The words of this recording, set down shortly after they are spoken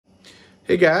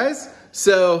Hey guys,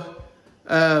 so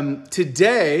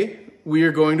today we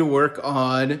are going to work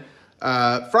on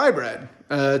fry bread.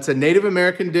 It's a Native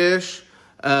American dish.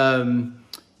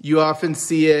 You often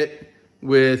see it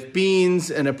with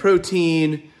beans and a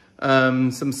protein,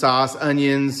 some sauce,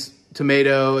 onions,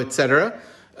 tomato, etc.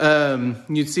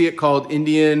 You'd see it called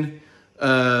Indian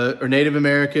or Native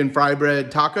American fry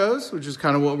bread tacos, which is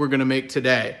kind of what we're gonna make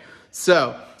today.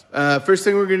 So first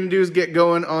thing we're gonna do is get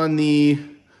going on the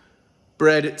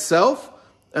bread itself.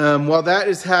 While that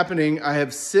is happening, I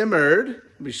have simmered,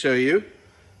 let me show you,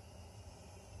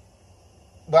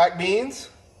 black beans,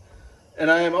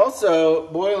 and I am also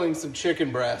boiling some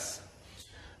chicken breasts.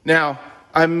 Now,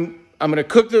 I'm gonna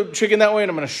cook the chicken that way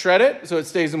and I'm gonna shred it so it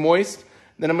stays moist.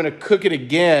 Then I'm gonna cook it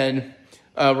again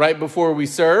right before we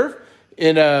serve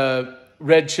in a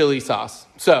red chili sauce.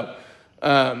 So,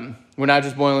 we're not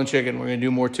just boiling chicken, we're gonna do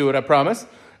more to it, I promise.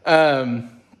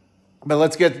 But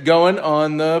let's get going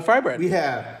on the fry bread. We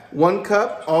have 1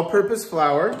 cup all-purpose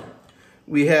flour.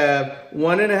 We have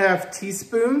 1.5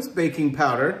 teaspoons baking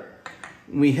powder.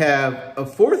 We have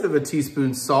 1/4 of a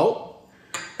teaspoon salt.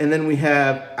 And then we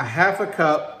have 1/2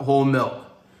 cup whole milk.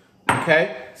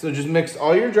 Okay, so just mix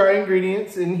all your dry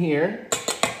ingredients in here.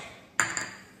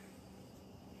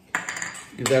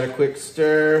 Give that a quick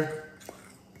stir.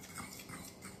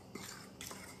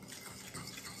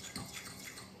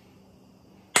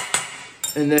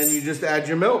 And then you just add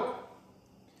your milk.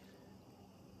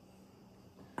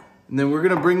 And then we're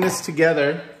gonna bring this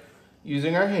together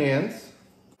using our hands.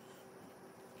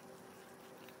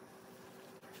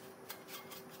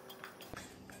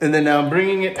 And then now I'm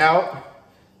bringing it out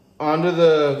onto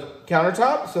the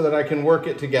countertop so that I can work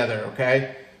it together,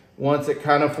 okay? Once it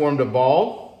kind of formed a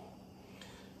ball.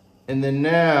 And then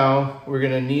now we're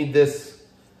gonna knead this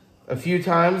a few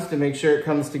times to make sure it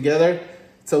comes together.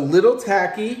 It's a little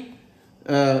tacky,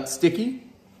 sticky,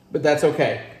 but that's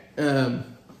okay.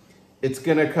 It's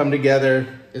gonna come together.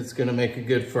 It's gonna make a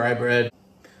good fry bread.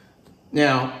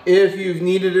 Now, if you've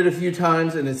kneaded it a few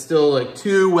times and it's still like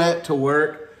too wet to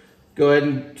work, go ahead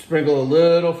and sprinkle a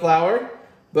little flour.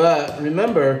 But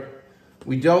remember,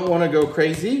 we don't wanna go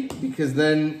crazy because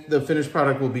then the finished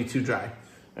product will be too dry.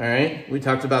 All right, we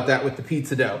talked about that with the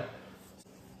pizza dough.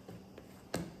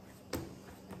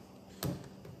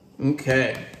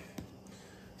 Okay,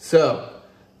 so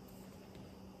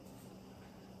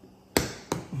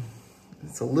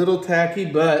it's a little tacky,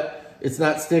 but it's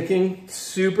not sticking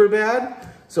super bad.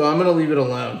 So I'm gonna leave it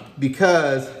alone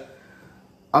because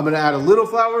I'm gonna add a little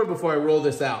flour before I roll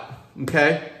this out,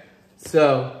 okay?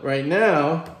 So right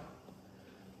now,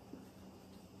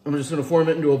 I'm just gonna form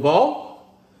it into a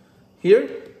ball here,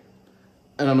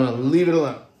 and I'm gonna leave it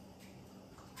alone.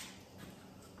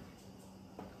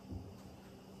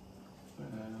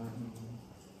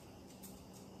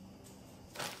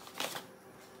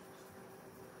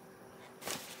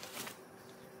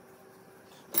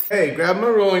 Hey, grab my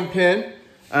rolling pin.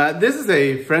 This is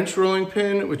a French rolling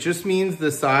pin, which just means the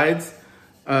sides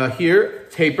here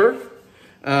taper,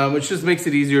 which just makes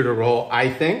it easier to roll, I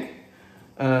think.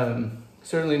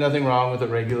 Certainly nothing wrong with a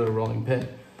regular rolling pin.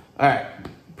 All right,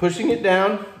 pushing it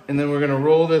down, and then we're gonna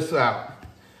roll this out.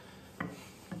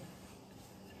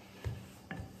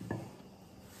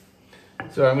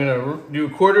 So I'm gonna do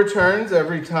 1/4 turns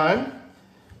every time.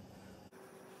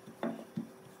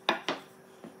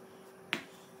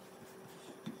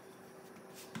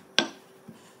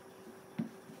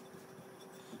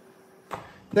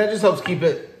 That just helps keep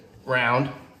it round.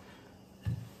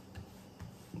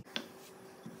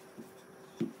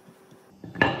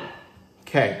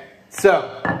 Okay,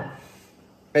 so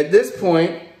at this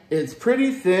point, it's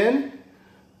pretty thin,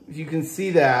 if you can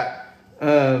see that.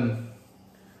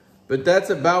 But that's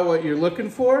about what you're looking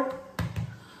for.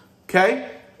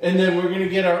 Okay, and then we're gonna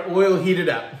get our oil heated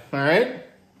up, all right?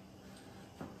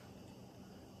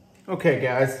 Okay,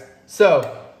 guys,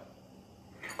 so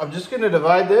I'm just gonna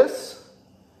divide this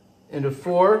into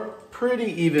 4 pretty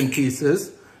even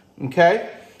pieces, okay?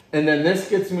 And then this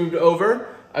gets moved over.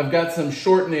 I've got some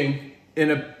shortening in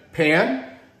a pan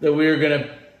that we're gonna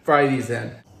fry these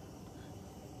in.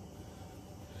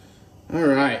 All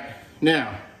right,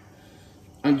 now,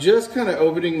 I'm just kind of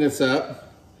opening this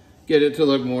up, get it to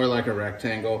look more like a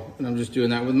rectangle, and I'm just doing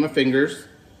that with my fingers,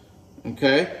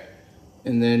 okay?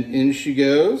 And then in she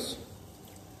goes.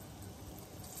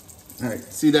 All right,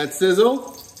 see that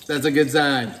sizzle? That's a good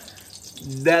sign.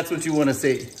 That's what you want to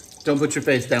see. Don't put your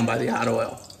face down by the hot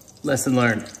oil. Lesson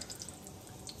learned.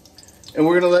 And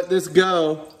we're gonna let this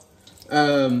go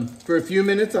for a few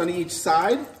minutes on each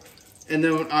side, and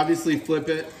then we'll obviously flip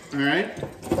it, all right?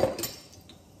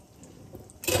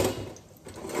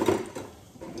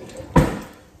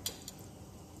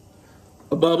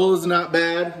 A bubble is not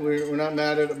bad. We're not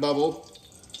mad at a bubble.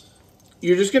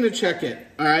 You're just gonna check it,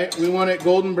 all right? We want it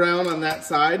golden brown on that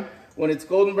side. When it's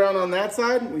golden brown on that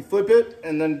side, we flip it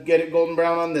and then get it golden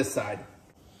brown on this side.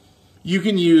 You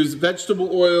can use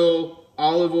vegetable oil,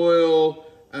 olive oil,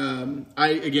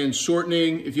 again,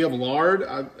 shortening. If you have lard,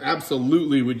 I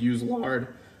absolutely would use lard.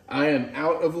 I am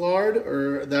out of lard,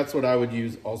 or that's what I would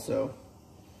use also.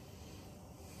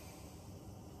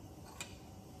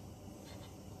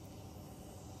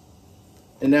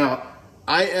 And now,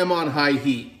 I am on high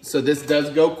heat, so this does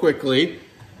go quickly.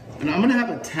 And I'm gonna have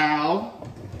a towel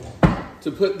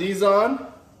to put these on,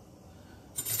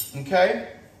 okay?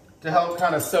 To help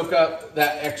kind of soak up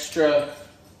that extra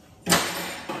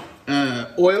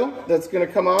oil that's gonna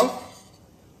come off.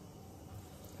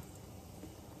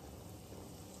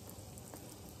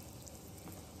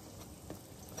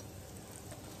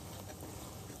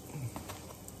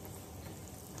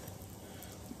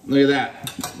 Look at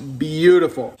that,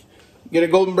 beautiful. Get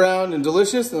it golden brown and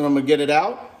delicious, and I'm gonna get it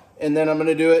out, and then I'm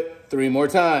gonna do it 3 more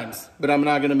times, but I'm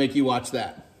not gonna make you watch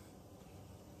that.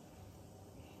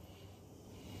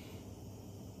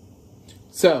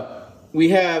 So,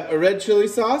 we have a red chili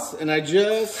sauce, and I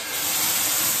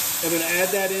just am gonna add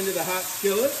that into the hot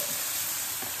skillet.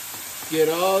 Get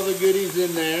all the goodies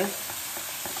in there.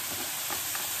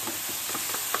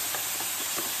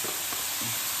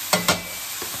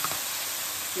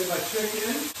 Get my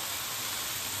chicken.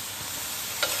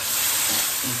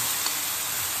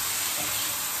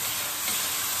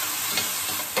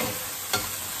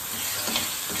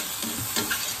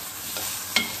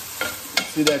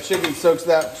 See, that chicken soaks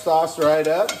that sauce right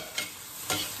up.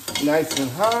 Nice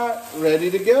and hot, ready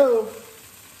to go.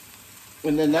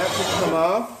 And then that should come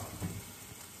off.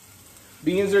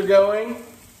 Beans are going.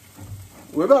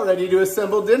 We're about ready to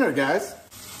assemble dinner, guys.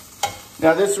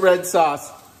 Now this red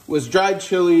sauce was dried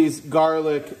chilies,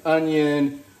 garlic,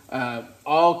 onion,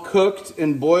 all cooked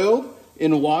and boiled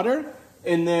in water,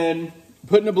 and then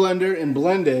put in a blender and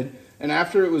blended. And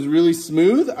after it was really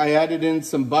smooth, I added in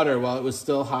some butter while it was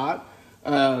still hot.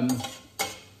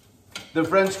 The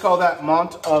French call that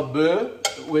mont au beurre,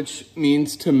 which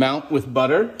means to mount with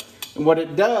butter. And what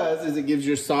it does is it gives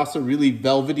your sauce a really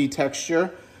velvety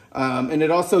texture, and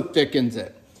it also thickens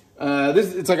it.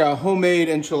 It's like a homemade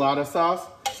enchilada sauce.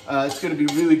 It's gonna be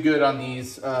really good on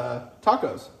these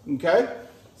tacos, okay?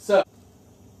 So,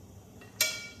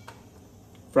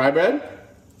 fry bread.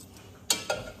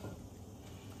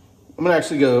 I'm gonna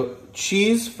actually go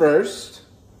cheese first.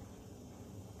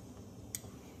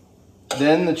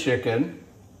 Then the chicken.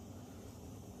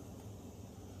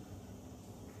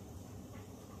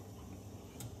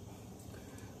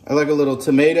 I like a little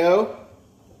tomato.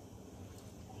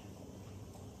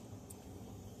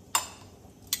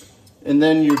 And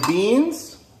then your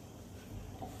beans.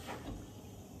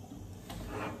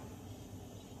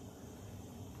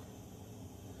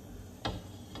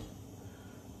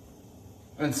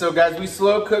 And so guys, we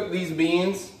slow cooked these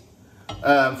beans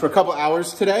for a couple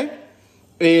hours today,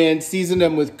 and seasoned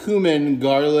them with cumin,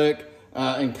 garlic,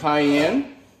 and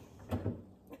cayenne.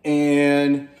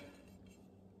 And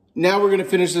now we're gonna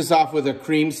finish this off with a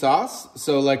cream sauce.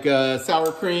 So like a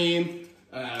sour cream.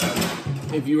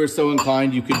 If you were so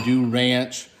inclined, you could do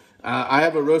ranch. I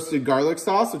have a roasted garlic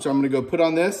sauce, which I'm gonna go put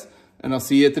on this, and I'll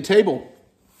see you at the table.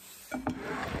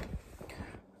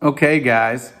 Okay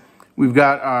guys, we've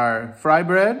got our fry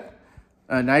bread,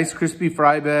 a nice crispy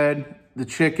fry bread, the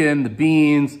chicken, the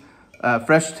beans,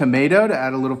 fresh tomato to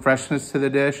add a little freshness to the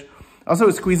dish. Also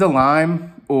a squeeze of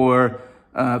lime or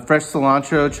fresh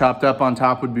cilantro chopped up on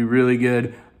top would be really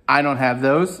good. I don't have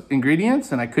those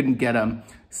ingredients and I couldn't get them,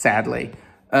 sadly.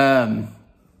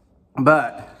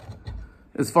 But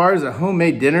as far as a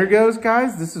homemade dinner goes,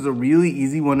 guys, this is a really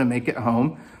easy one to make at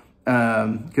home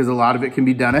because a lot of it can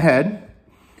be done ahead.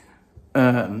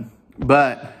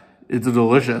 But it's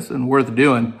delicious and worth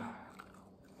doing.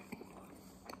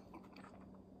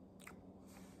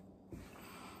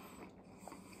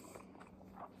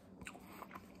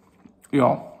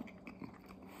 Y'all,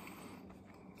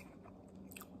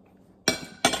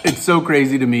 it's so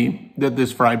crazy to me that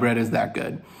this fry bread is that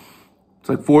good. It's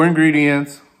like 4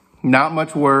 ingredients, not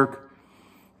much work,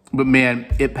 but man,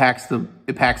 it packs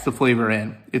the flavor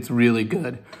in. It's really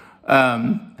good.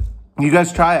 You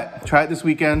guys try it. Try it this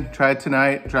weekend. Try it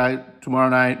tonight. Try it tomorrow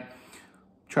night.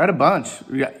 Try it a bunch.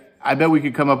 I bet we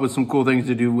could come up with some cool things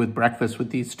to do with breakfast with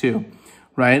these too,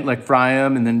 right? Like fry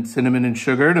them and then cinnamon and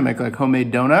sugar to make like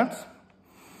homemade donuts.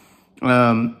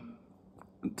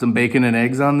 Some bacon and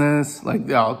eggs on this. Like,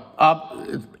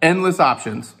 endless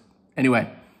options. Anyway,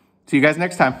 see you guys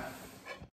next time.